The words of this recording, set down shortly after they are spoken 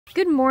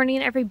Good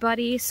morning,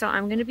 everybody. So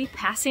I'm going to be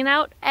passing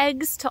out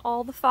eggs to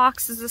all the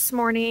foxes this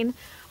morning.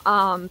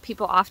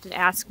 People often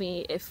ask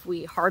me if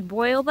we hard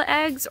boil the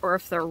eggs or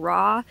if they're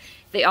raw.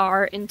 They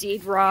are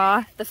indeed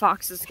raw. The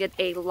foxes get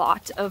a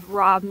lot of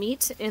raw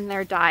meat in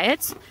their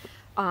diet.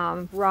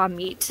 Raw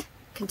meat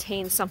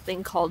contains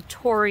something called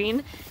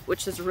taurine,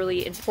 which is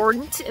really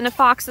important in a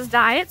fox's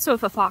diet. So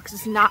if a fox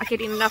is not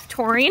getting enough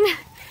taurine,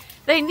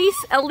 they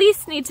at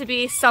least need to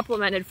be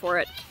supplemented for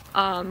it.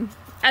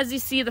 As you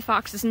see, the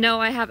foxes know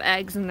I have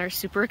eggs and they're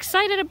super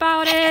excited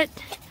about it.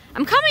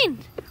 I'm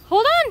coming!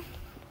 Hold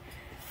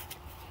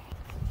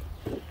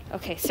on!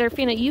 Okay,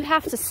 Serafina, you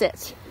have to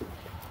sit.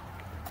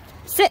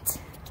 Sit!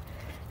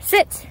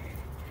 Sit!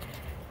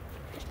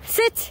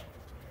 Sit!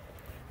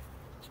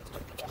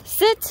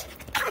 Sit!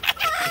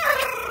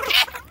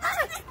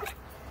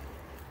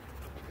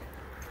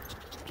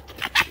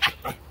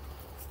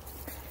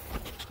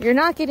 You're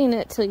not getting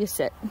it till you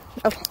sit.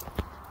 Okay.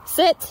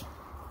 Sit!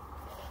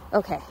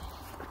 Okay.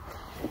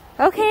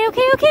 Okay,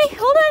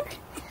 hold on.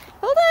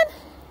 Hold on.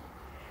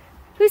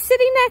 Who's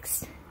sitting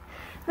next?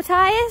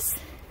 Matthias?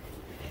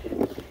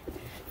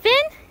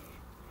 Finn?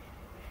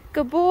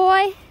 Good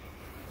boy.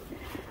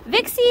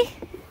 Vixie?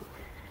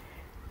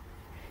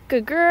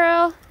 Good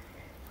girl.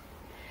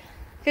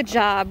 Good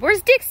job.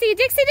 Where's Dixie?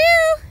 Dixie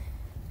do?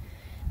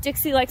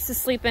 Dixie likes to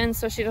sleep in,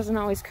 so she doesn't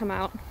always come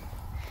out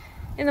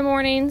in the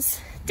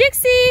mornings.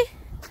 Dixie!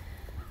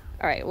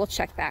 All right, we'll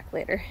check back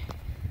later.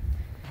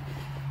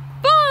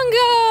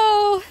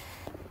 Bongo!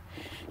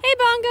 Hey,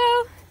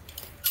 Bongo!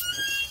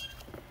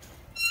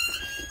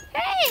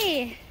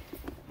 Hey!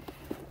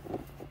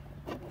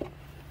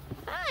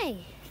 Hi!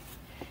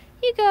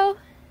 You go.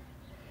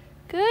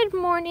 Good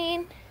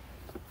morning.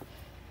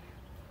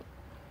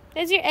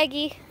 There's your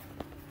eggie.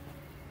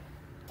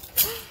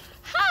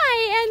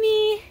 Hi,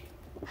 Emmy!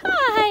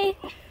 Hi!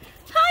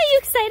 Hi, you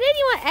excited?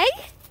 You want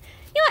egg?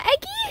 You want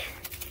eggie?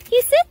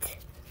 You sit?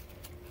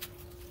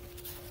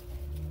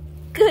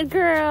 Good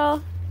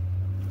girl.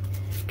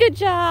 Good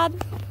job.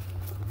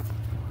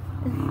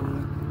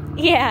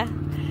 Yeah.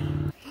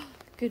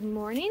 Good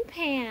morning,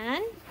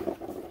 Pan.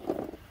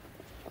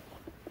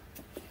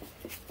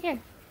 Here.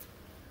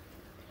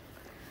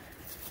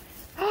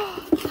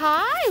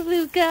 Hi,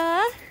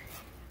 Luca.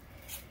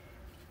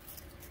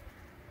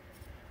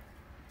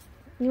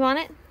 You want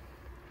it?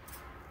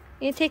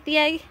 You take the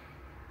egg?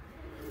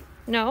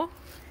 No?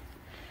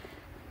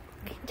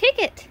 Okay, take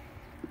it.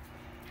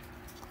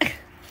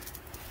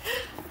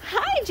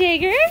 Hi,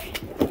 Jagger.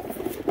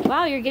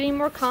 Wow, you're getting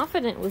more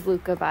confident with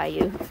Luca by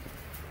you.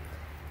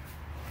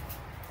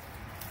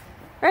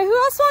 All right,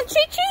 who else wants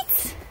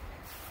treats?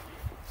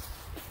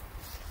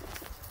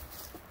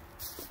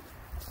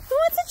 Who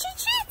wants a treat?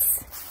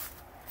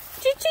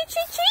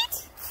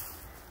 Treat.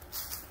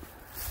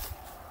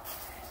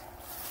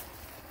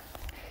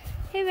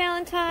 Hey,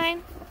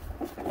 Valentine.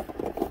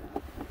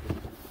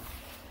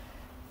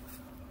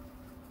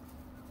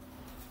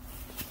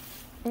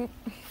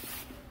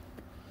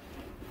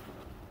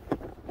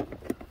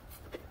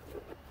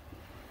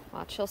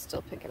 Watch, he'll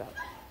still pick it up.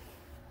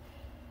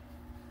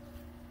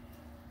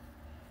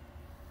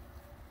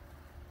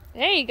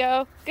 There you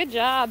go. Good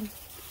job.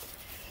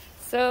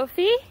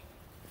 Sophie?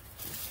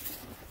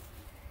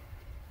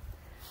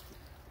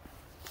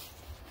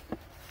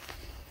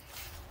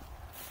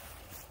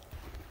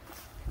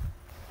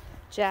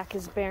 Jack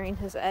is bearing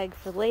his egg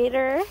for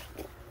later.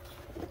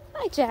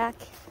 Hi, Jack.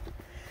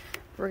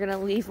 We're gonna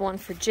leave one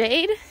for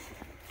Jade.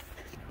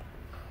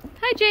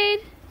 Hi,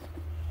 Jade.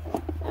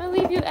 I'm gonna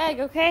leave you an egg,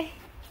 okay?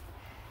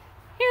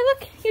 Here,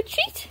 look, your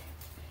treat.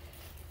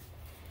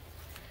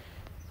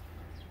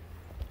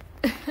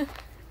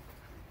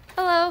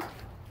 Hello.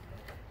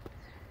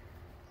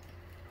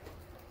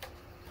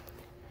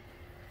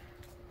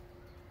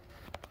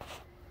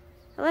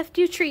 I left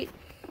you a treat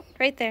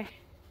right there.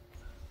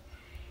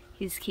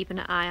 He's keeping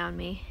an eye on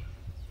me.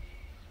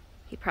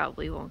 He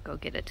probably won't go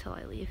get it till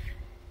I leave.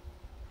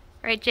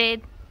 Right,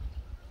 Jade?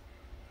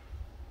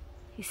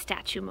 He's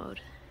statue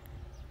mode.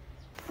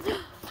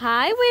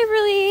 Hi,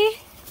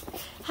 Waverly.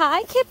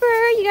 Hi, Kipper.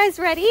 You guys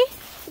ready?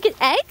 Get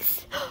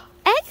eggs?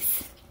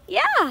 Eggs?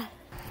 Yeah.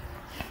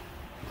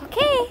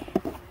 Okay.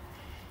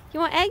 You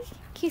want egg?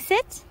 Can you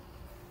sit?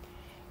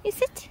 You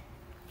sit?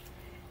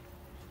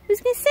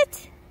 Who's gonna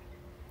sit?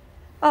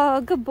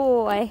 Oh, good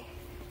boy.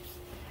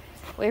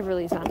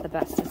 Waverly's not the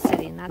best at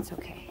sitting. That's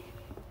okay.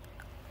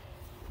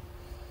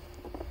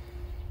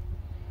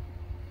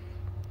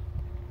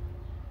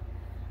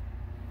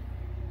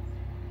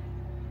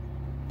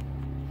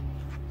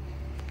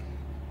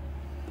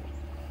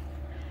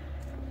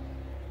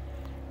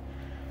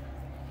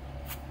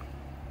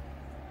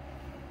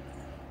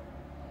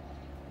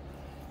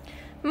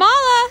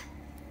 Mala!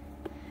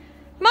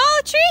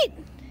 Mala, treat!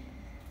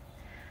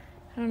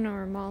 I don't know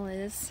where Mala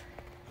is.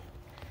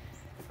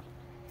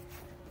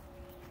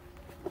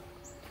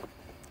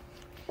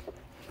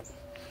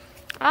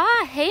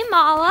 Ah, hey,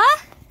 Mala.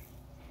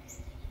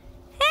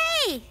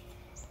 Hey!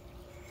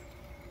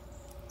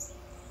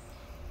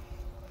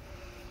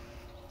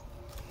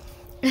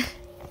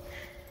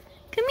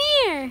 Come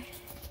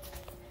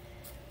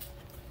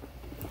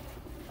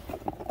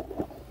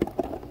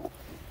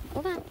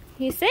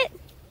you sit?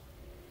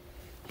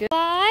 Good.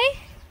 Fly.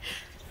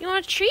 You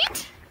want a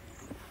treat?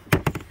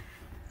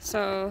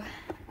 So,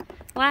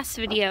 last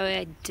video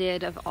I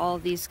did of all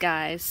these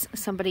guys,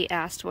 somebody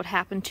asked what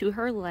happened to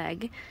her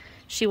leg.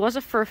 She was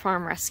a fur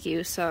farm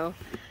rescue, so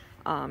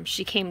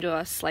she came to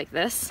us like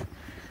this.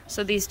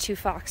 So these two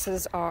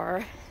foxes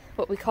are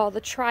what we call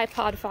the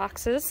tripod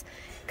foxes,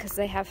 because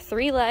they have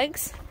 3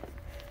 legs.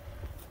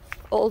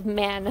 Old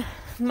man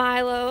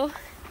Milo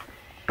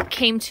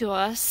came to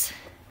us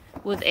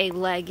with a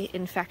leg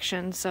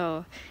infection,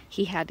 so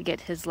he had to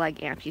get his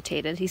leg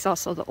amputated. He's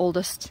also the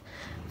oldest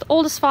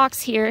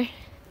fox here.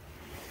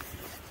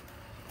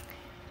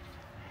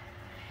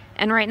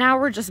 And right now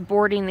we're just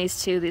boarding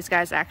these two. These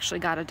guys actually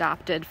got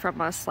adopted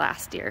from us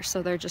last year,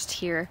 so they're just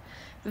here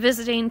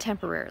visiting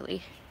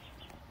temporarily.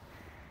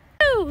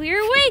 Oh,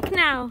 you're awake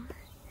now.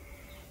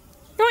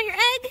 You want your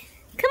egg?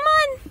 Come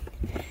on.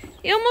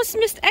 You almost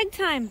missed egg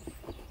time.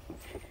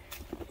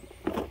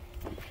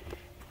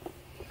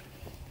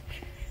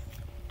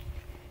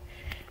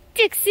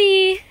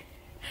 Dixie.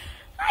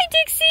 Hi,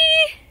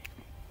 Dixie.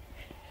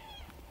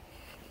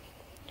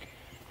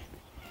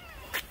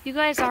 You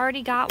guys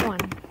already got one.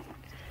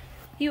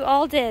 You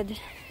all did.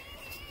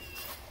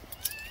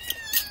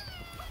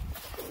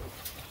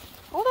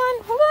 Hold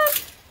on, hold on.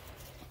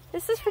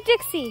 This is for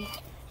Dixie.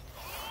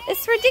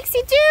 It's for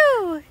Dixie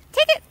too.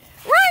 Take it.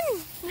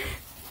 Run.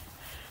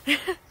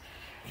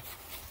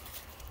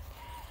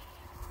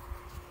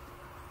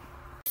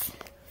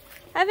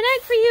 I have an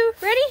egg for you.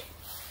 Ready?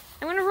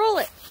 I'm gonna roll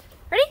it.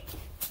 Ready?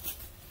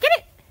 Get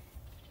it.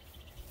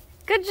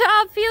 Good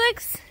job,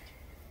 Felix.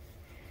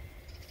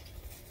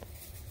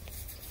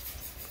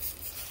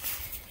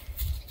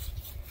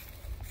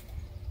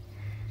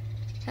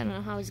 I don't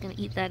know how he's gonna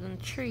eat that in a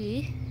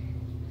tree,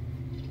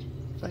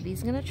 but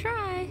he's gonna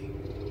try.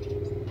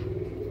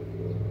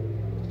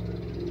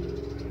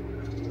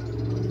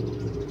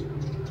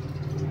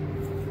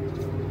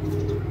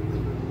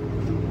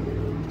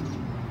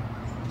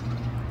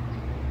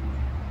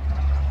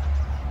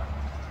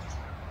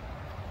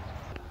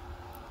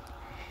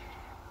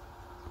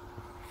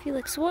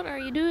 Felix, what are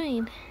you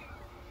doing?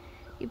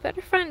 You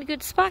better find a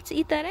good spot to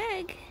eat that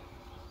egg.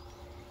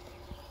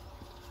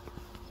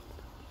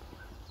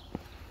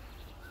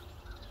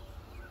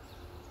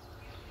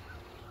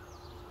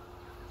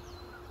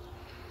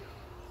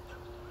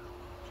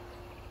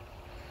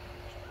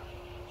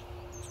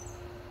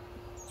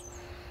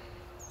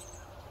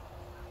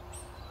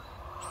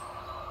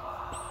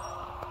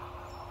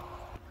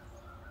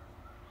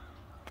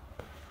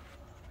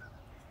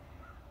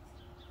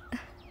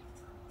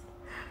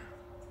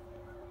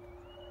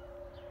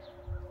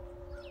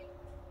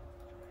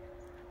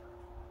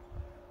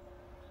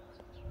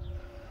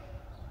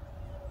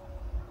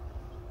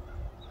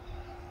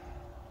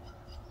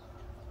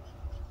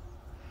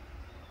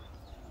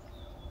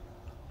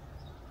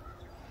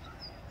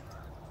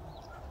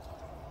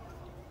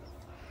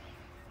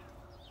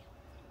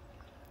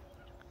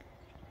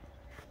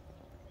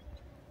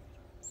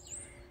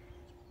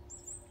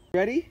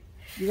 Ready?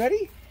 You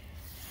ready?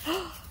 Yay!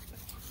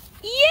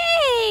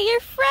 You're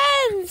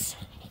friends!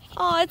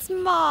 Oh, it's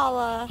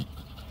Mala. You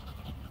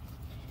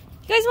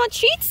guys want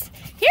treats?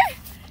 Here!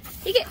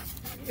 You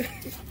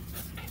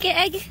get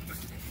egg.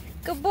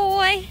 Good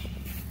boy.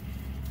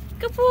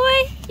 Good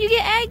boy. You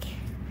get egg.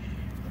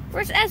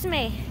 Where's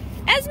Esme?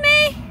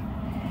 Esme!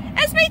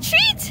 Esme,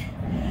 treat!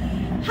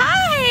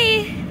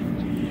 Hi!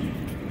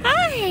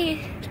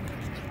 Hi!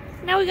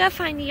 Now we gotta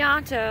find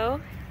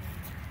Yanto.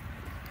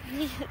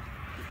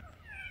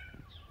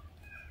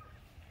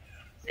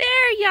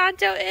 There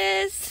Yanto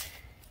is.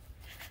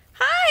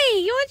 Hi,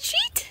 you want a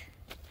treat?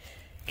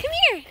 Come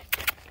here.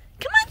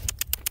 Come on.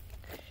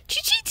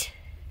 Treat, treat.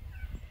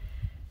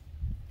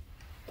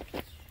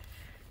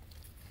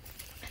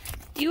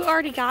 You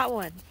already got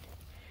one.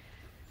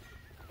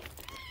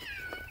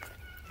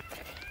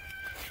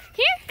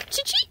 Here,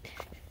 treat, treat.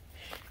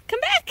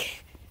 Come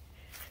back.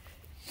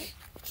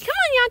 Come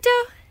on,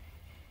 Yanto.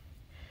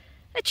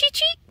 A treat,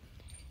 treat.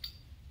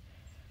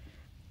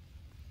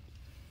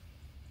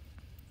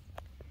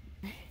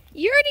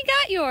 You already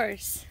got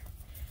yours.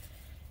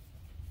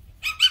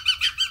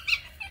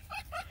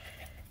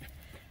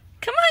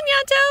 Come on,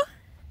 Yanto.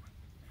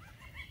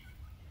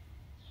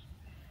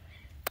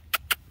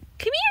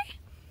 Come here.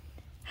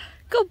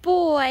 Good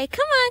boy.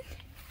 Come on.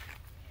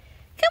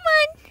 Come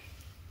on.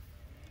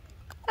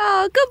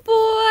 Oh, good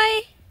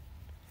boy.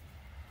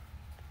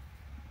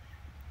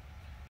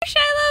 Here,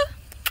 Shiloh.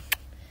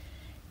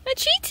 A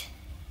treat.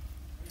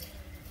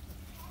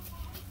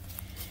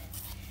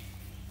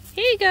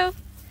 Here you go.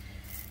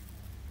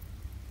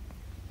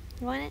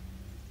 You want it?